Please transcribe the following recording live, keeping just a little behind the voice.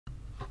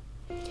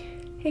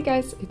Hey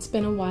guys, it's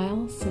been a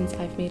while since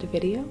I've made a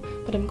video,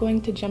 but I'm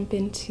going to jump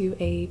into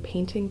a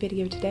painting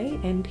video today,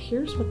 and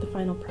here's what the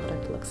final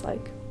product looks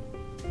like.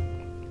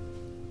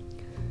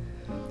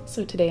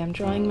 So today I'm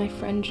drawing my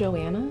friend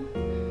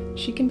Joanna.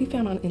 She can be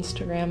found on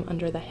Instagram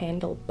under the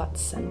handle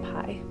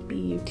Buttsenpai,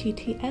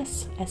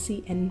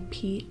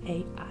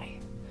 B-U-T-T-S-S-E-N-P-A-I.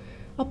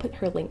 I'll put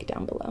her link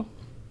down below.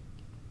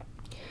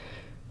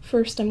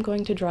 First I'm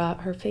going to draw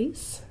out her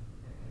face,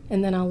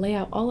 and then I'll lay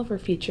out all of her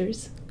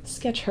features,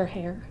 sketch her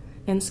hair,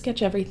 and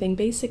sketch everything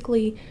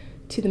basically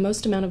to the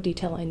most amount of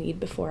detail I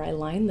need before I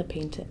line the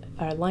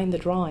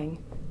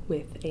drawing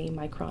with a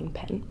micron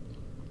pen.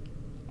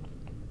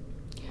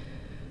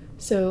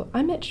 So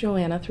I met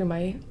Joanna through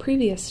my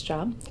previous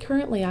job.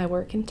 Currently I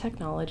work in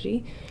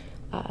technology,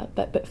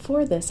 but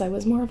before this I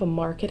was more of a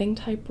marketing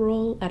type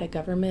role at a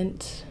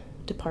government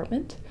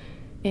department.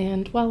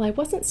 And while I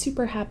wasn't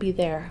super happy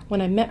there,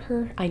 when I met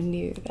her I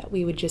knew that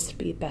we would just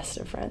be best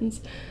of friends.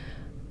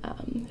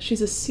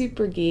 She's a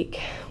super geek,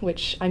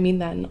 which I mean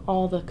that in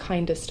all the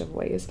kindest of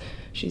ways.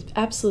 She's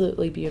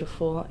absolutely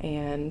beautiful,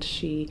 and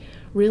she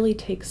really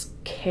takes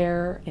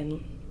care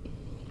and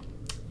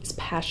is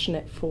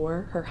passionate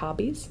for her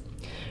hobbies.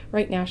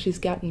 Right now she's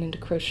gotten into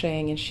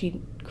crocheting, and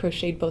she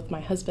crocheted both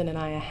my husband and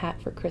I a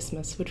hat for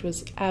Christmas, which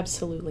was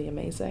absolutely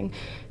amazing.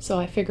 So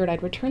I figured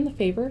I'd return the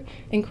favor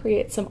and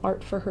create some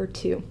art for her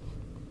too.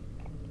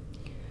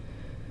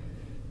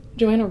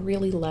 Joanna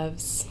really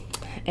loves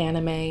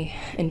anime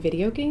and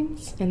video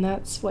games, and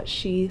that's what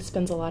she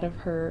spends a lot of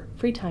her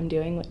free time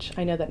doing, which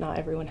I know that not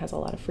everyone has a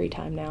lot of free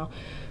time now,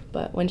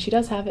 but when she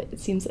does have it, it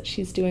seems that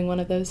she's doing one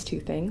of those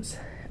two things.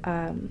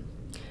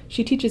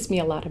 She teaches me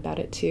a lot about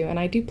it too, and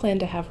I do plan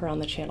to have her on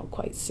the channel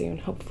quite soon,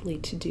 hopefully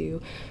to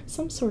do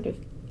some sort of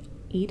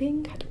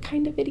eating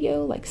kind of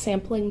video, like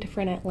sampling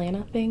different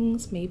Atlanta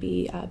things,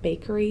 maybe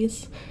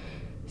bakeries.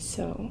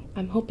 So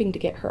I'm hoping to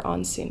get her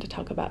on soon to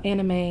talk about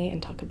anime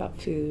and talk about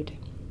food.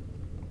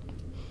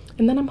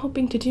 And then I'm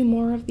hoping to do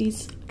more of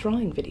these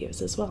drawing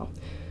videos as well.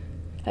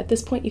 At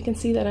this point you can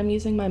see that I'm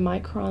using my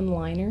micron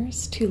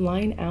liners to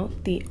line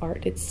out the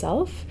art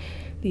itself.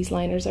 These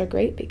liners are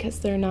great because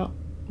they're not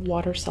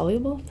water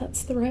soluble, if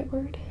that's the right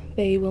word.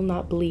 They will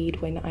not bleed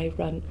when I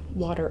run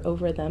water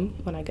over them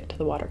when I get to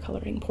the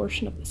watercoloring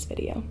portion of this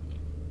video.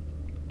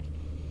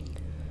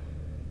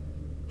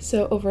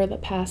 So over the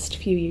past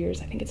few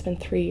years, I think it's been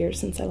 3 years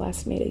since I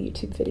last made a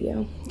YouTube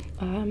video,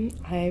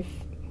 I've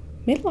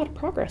made a lot of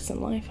progress in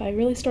life. I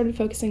really started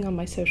focusing on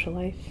my social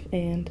life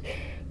and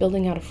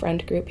building out a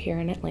friend group here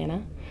in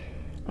Atlanta.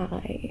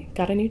 I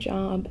got a new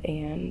job,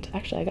 and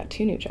actually I got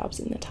 2 new jobs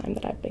in the time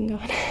that I've been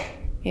gone,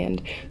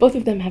 and both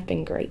of them have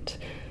been great.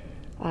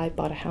 I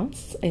bought a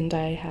house, and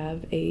I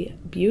have a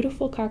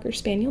beautiful Cocker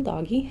Spaniel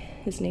doggie.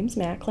 His name's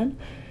Macklin,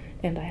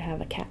 and I have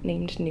a cat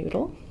named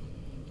Noodle.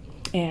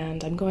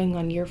 And I'm going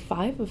on year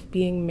 5 of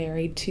being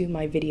married to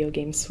my video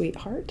game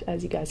sweetheart.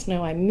 As you guys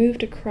know, I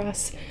moved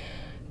across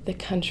the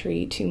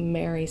country to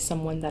marry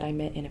someone that I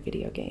met in a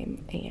video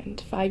game, and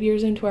 5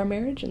 years into our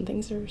marriage and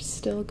things are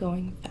still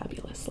going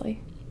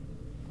fabulously.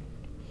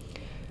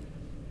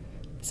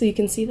 So you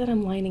can see that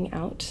I'm lining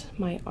out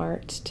my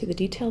art to the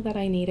detail that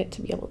I need it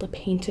to be able to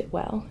paint it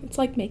well. It's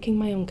like making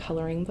my own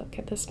coloring book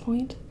at this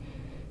point.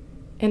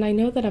 And I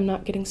know that I'm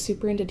not getting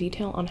super into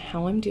detail on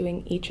how I'm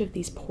doing each of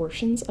these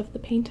portions of the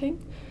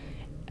painting.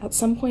 At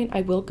some point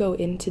I will go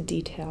into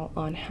detail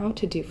on how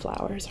to do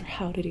flowers or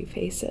how to do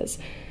faces.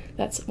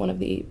 That's one of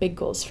the big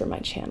goals for my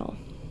channel.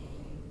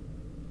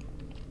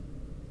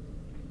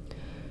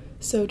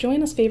 So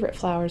Joanna's favorite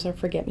flowers are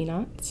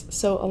forget-me-nots.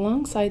 So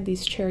alongside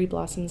these cherry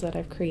blossoms that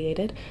I've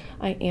created,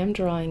 I am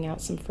drawing out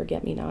some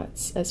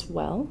forget-me-nots as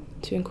well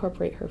to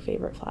incorporate her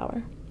favorite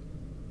flower.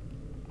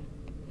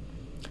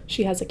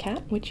 She has a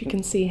cat, which you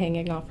can see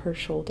hanging off her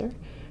shoulder.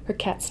 Her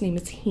cat's name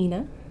is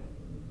Hina.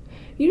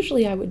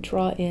 Usually I would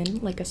draw in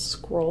like a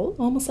scroll,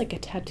 almost like a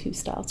tattoo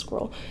style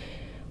scroll.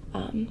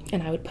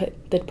 And I would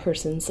put the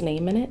person's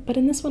name in it, but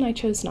in this one I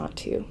chose not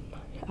to.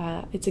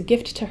 It's a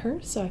gift to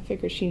her, so I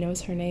figured she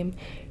knows her name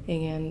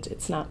and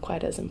it's not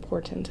quite as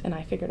important, and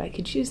I figured I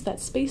could use that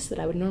space that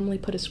I would normally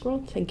put a scroll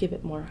to give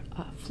it more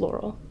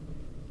floral.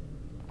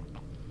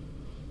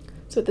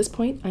 So at this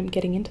point I'm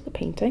getting into the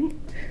painting,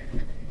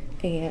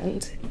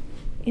 and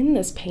in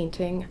this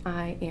painting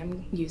I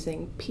am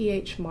using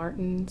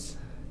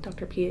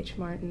Dr. P.H.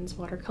 Martin's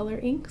watercolor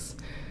inks.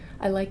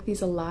 I like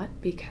these a lot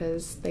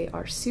because they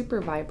are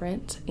super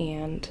vibrant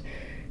and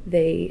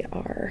they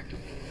are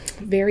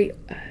very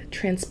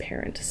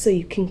transparent, so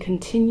you can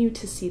continue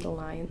to see the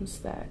lines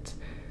that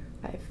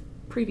I've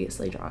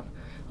previously drawn.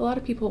 A lot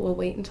of people will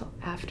wait until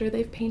after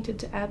they've painted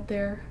to add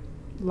their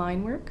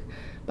line work,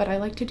 but I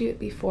like to do it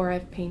before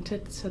I've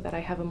painted so that I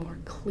have a more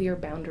clear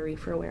boundary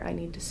for where I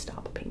need to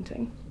stop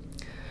painting.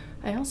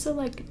 I also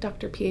like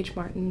Dr. P.H.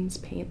 Martin's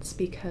paints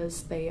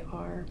because they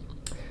are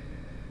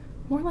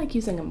more like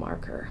using a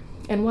marker.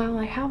 And while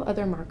I have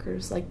other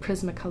markers like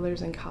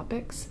Prismacolors and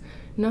Copics,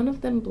 none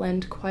of them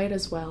blend quite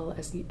as well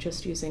as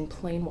just using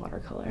plain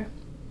watercolor.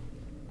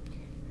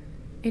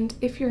 And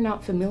if you're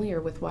not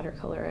familiar with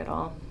watercolor at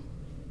all,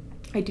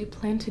 I do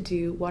plan to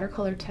do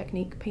watercolor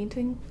technique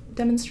painting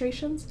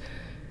demonstrations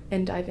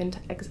and dive into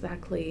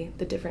exactly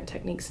the different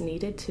techniques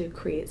needed to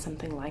create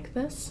something like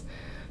this.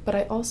 But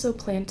I also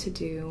plan to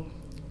do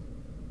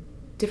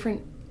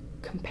different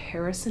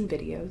comparison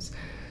videos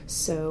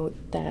so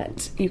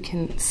that you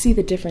can see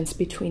the difference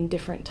between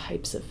different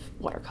types of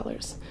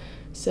watercolors.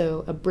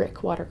 So a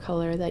brick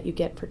watercolor that you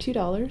get for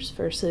 $2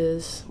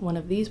 versus one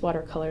of these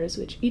watercolors,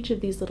 which each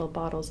of these little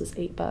bottles is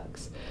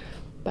 $8.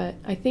 But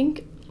I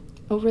think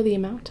over the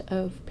amount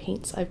of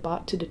paints I've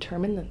bought to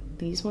determine that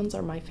these ones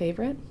are my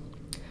favorite,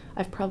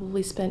 I've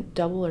probably spent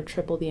double or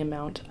triple the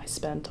amount I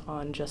spent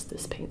on just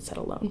this paint set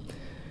alone.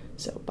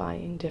 So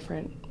buying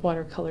different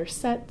watercolor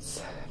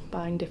sets,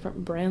 buying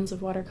different brands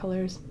of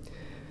watercolors.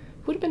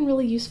 It would have been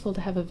really useful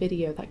to have a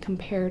video that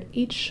compared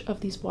each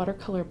of these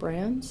watercolor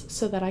brands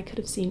so that I could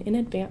have seen in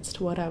advance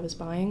to what I was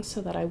buying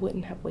so that I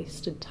wouldn't have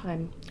wasted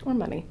time or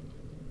money.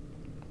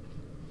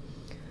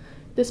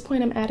 At this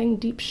point I'm adding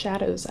deep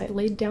shadows. I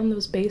laid down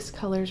those base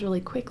colors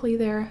really quickly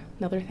there.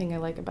 Another thing I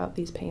like about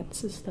these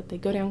paints is that they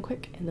go down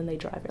quick and then they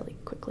dry really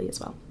quickly as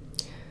well.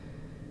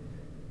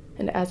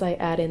 And as I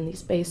add in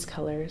these base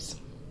colors,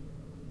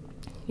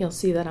 you'll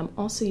see that I'm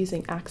also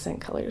using accent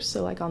colors.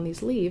 So like on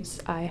these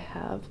leaves, I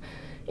have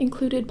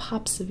included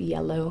pops of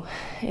yellow,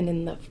 and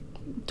in the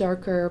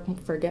darker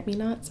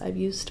forget-me-nots, I've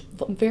used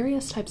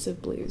various types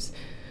of blues.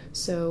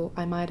 So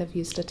I might have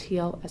used a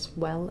teal as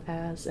well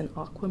as an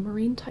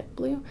aquamarine type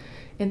blue,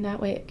 and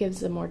that way it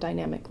gives a more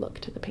dynamic look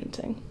to the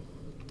painting.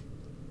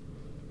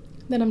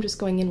 Then I'm just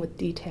going in with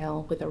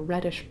detail with a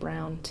reddish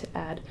brown to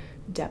add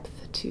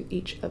depth to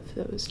each of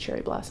those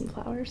cherry blossom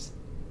flowers.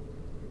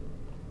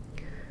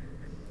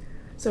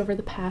 So over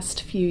the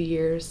past few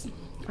years,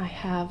 I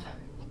have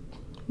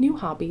new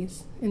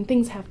hobbies, and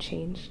things have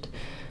changed.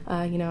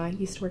 You know, I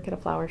used to work at a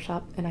flower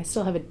shop, and I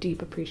still have a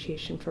deep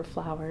appreciation for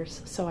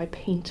flowers, so I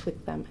paint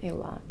with them a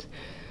lot.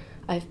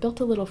 I've built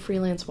a little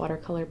freelance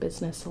watercolor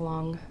business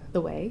along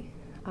the way.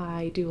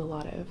 I do a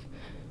lot of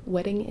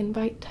wedding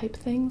invite type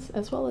things,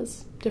 as well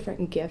as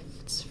different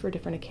gifts for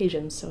different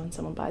occasions. So when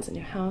someone buys a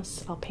new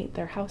house, I'll paint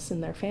their house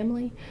and their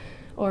family,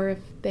 or if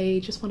they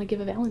just want to give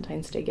a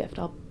Valentine's Day gift,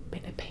 I'll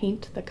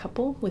paint the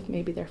couple with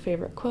maybe their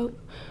favorite quote,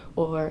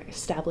 or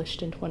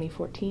established in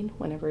 2014,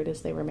 whenever it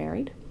is they were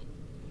married.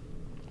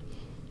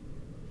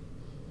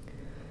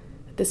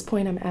 At this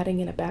point, I'm adding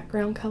in a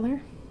background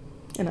color,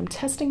 and I'm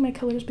testing my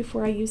colors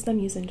before I use them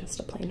using just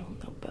a plain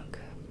old notebook.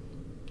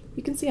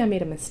 You can see I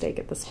made a mistake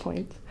at this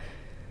point.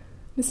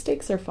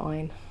 Mistakes are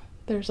fine.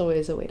 There's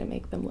always a way to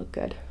make them look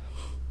good.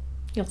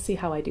 You'll see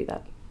how I do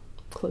that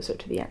closer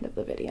to the end of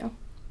the video.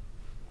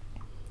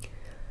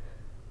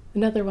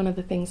 Another one of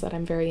the things that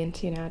I'm very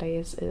into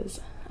nowadays is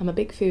I'm a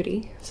big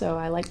foodie, so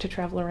I like to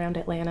travel around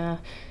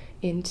Atlanta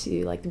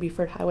into like the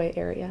Buford Highway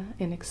area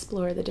and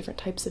explore the different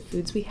types of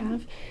foods we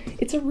have.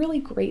 It's a really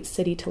great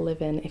city to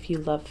live in if you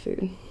love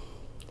food.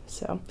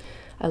 So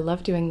I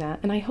love doing that,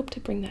 and I hope to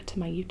bring that to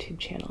my YouTube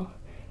channel.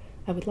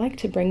 I would like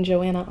to bring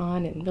Joanna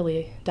on and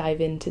really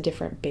dive into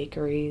different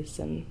bakeries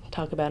and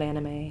talk about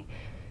anime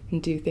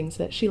and do things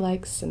that she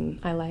likes and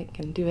I like,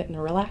 and do it in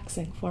a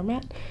relaxing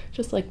format,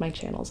 just like my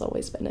channel's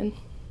always been in.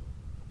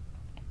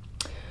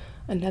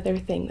 Another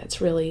thing that's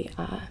really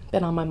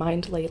been on my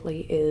mind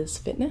lately is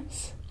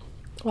fitness.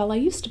 While I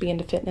used to be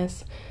into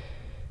fitness,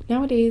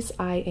 nowadays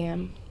I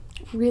am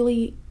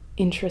really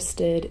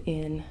interested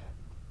in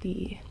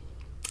the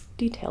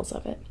details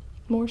of it,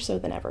 more so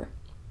than ever.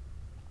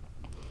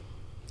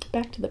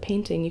 Back to the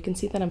painting, you can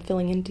see that I'm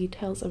filling in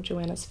details of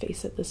Joanna's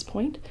face at this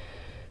point,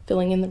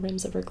 filling in the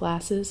rims of her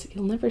glasses.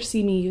 You'll never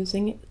see me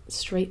using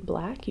straight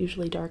black,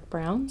 usually dark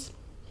browns.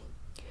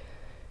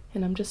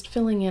 And I'm just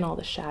filling in all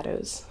the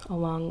shadows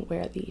along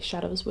where the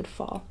shadows would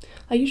fall.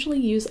 I usually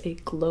use a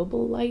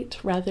global light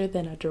rather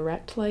than a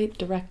direct light.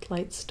 Direct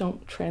lights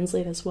don't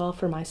translate as well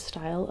for my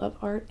style of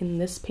art in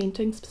this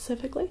painting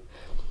specifically.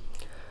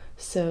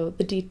 So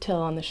the detail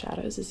on the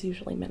shadows is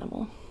usually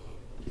minimal.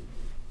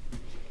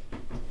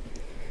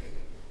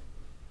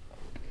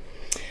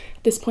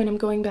 At this point I'm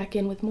going back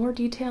in with more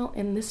detail,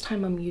 and this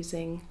time I'm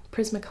using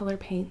Prismacolor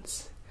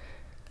paints,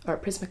 or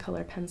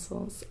Prismacolor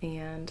pencils,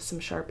 and some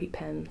Sharpie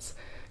pens,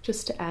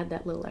 just to add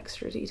that little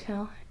extra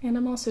detail. And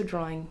I'm also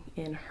drawing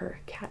in her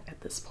cat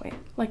at this point.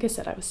 Like I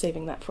said, I was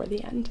saving that for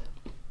the end.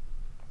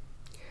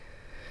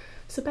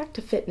 So back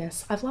to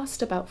fitness. I've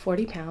lost about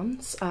 40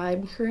 pounds.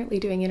 I'm currently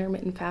doing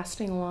intermittent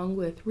fasting along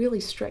with really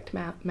strict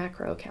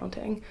macro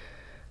counting.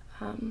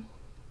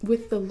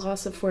 With the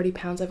loss of 40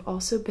 pounds, I've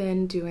also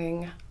been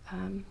doing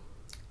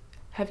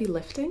heavy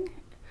lifting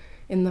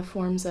in the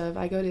forms of,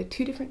 I go to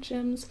 2 different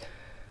gyms.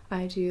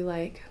 I do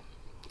like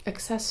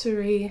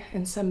accessory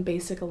and some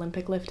basic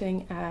Olympic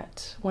lifting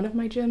at one of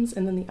my gyms,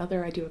 and then the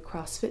other I do a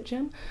CrossFit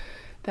gym.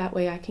 That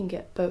way I can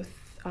get both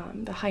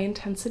the high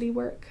intensity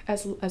work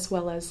as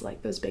well as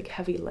like those big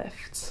heavy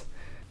lifts.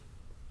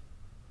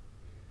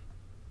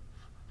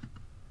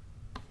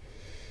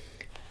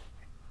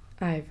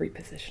 I've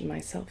repositioned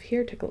myself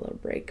here, took a little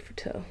break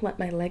to let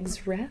my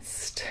legs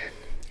rest.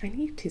 I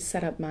need to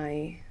set up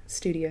my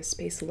studio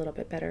space a little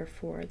bit better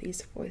for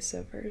these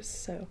voiceovers,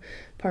 so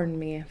pardon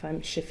me if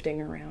I'm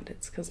shifting around.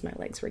 It's because my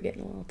legs were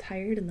getting a little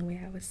tired in the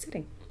way I was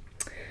sitting.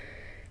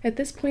 At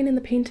this point in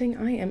the painting,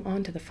 I am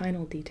on to the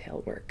final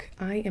detail work.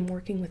 I am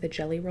working with a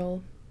jelly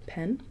roll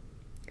pen.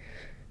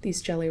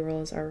 These jelly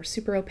rolls are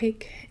super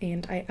opaque,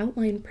 and I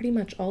outline pretty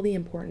much all the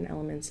important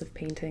elements of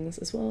paintings,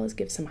 as well as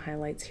give some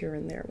highlights here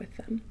and there with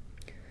them.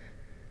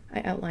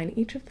 I outline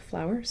each of the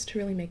flowers to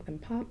really make them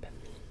pop,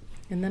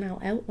 and then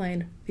I'll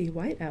outline the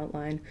white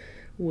outline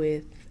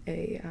with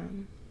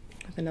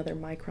another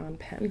micron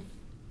pen.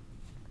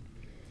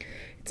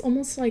 It's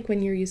almost like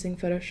when you're using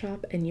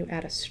Photoshop and you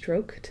add a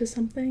stroke to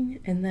something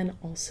and then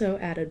also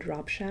add a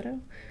drop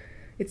shadow.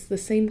 It's the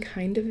same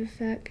kind of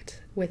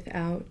effect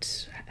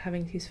without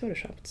having to use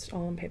Photoshop. It's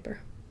all on paper.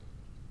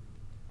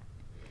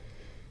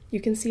 You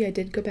can see I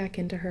did go back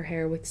into her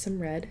hair with some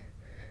red.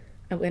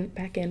 I went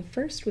back in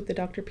first with the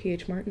Dr.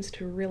 P.H. Martins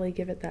to really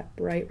give it that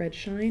bright red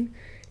shine,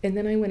 and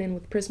then I went in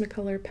with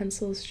Prismacolor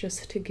pencils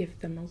just to give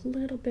them a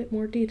little bit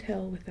more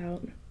detail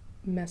without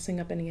messing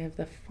up any of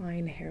the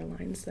fine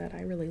hairlines that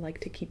I really like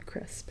to keep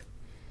crisp.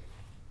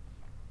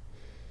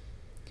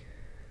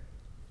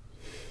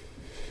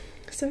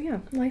 So yeah,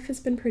 life has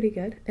been pretty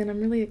good, and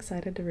I'm really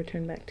excited to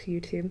return back to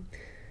YouTube.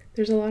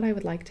 There's a lot I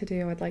would like to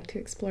do. I'd like to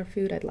explore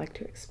food. I'd like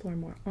to explore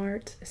more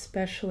art,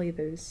 especially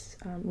those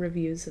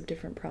reviews of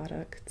different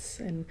products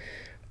and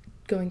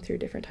going through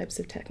different types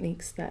of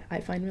techniques that I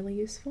find really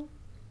useful.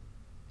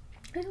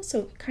 I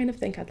also kind of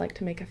think I'd like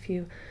to make a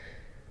few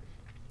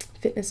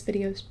fitness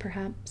videos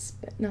perhaps,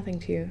 but nothing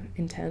too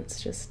intense,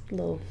 just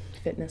little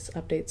fitness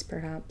updates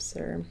perhaps,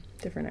 or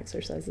different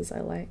exercises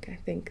I like. I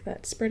think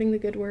that spreading the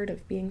good word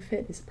of being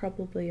fit is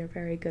probably a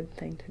very good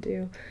thing to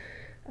do.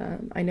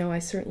 I know I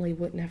certainly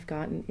wouldn't have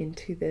gotten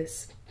into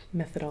this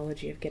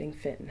methodology of getting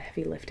fit and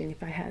heavy lifting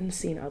if I hadn't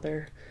seen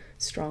other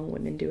strong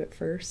women do it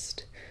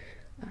first.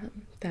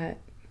 That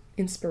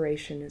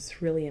inspiration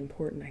is really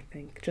important, I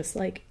think. Just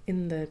like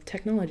in the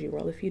technology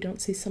world, if you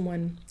don't see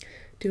someone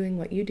doing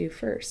what you do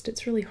first,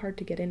 it's really hard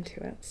to get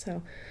into it.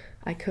 So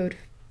I code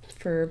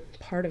for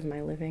part of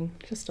my living,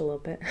 just a little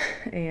bit,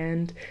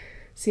 and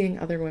seeing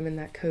other women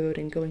that code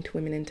and going to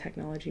women in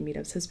technology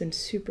meetups has been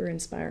super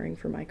inspiring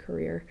for my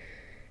career.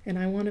 And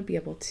I want to be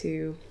able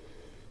to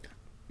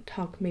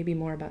talk maybe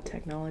more about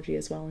technology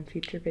as well in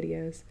future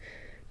videos,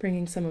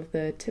 bringing some of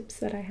the tips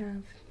that I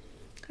have.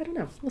 I don't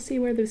know. We'll see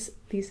where this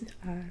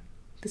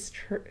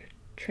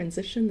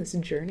transition, this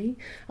journey,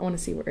 I want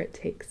to see where it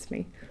takes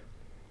me.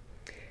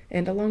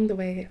 And along the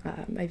way,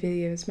 my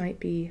videos might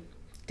be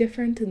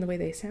different in the way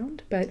they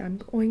sound, but I'm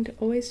going to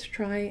always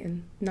try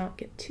and not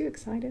get too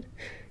excited,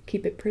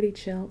 keep it pretty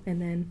chill,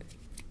 and then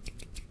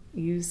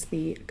use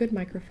the good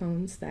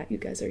microphones that you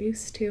guys are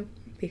used to,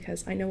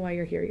 because I know why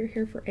you're here. You're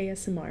here for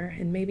ASMR,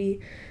 and maybe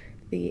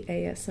the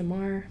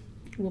ASMR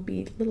will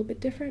be a little bit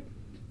different,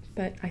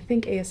 but I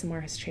think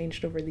ASMR has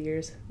changed over the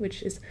years,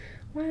 which is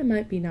why I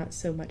might be not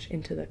so much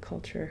into the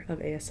culture of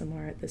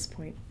ASMR at this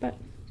point. But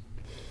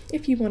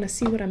if you want to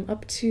see what I'm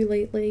up to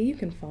lately, you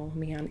can follow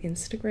me on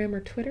Instagram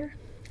or Twitter.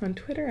 On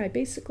Twitter, I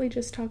basically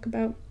just talk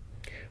about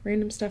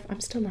random stuff.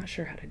 I'm still not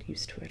sure how to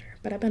use Twitter,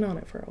 but I've been on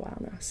it for a while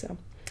now, so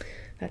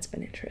that's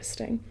been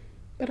interesting.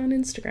 But on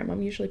Instagram,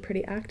 I'm usually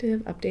pretty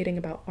active, updating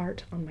about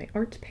art on my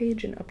art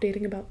page and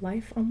updating about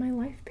life on my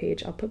life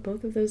page. I'll put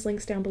both of those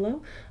links down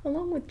below,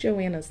 along with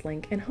Joanna's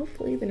link, and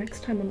hopefully the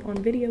next time I'm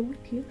on video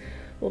with you,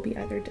 we'll be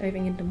either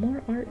diving into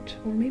more art,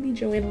 or maybe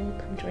Joanna will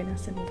come join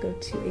us and we'll go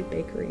to a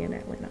bakery in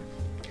Atlanta.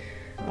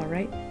 All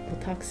right,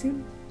 we'll talk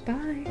soon.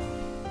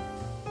 Bye!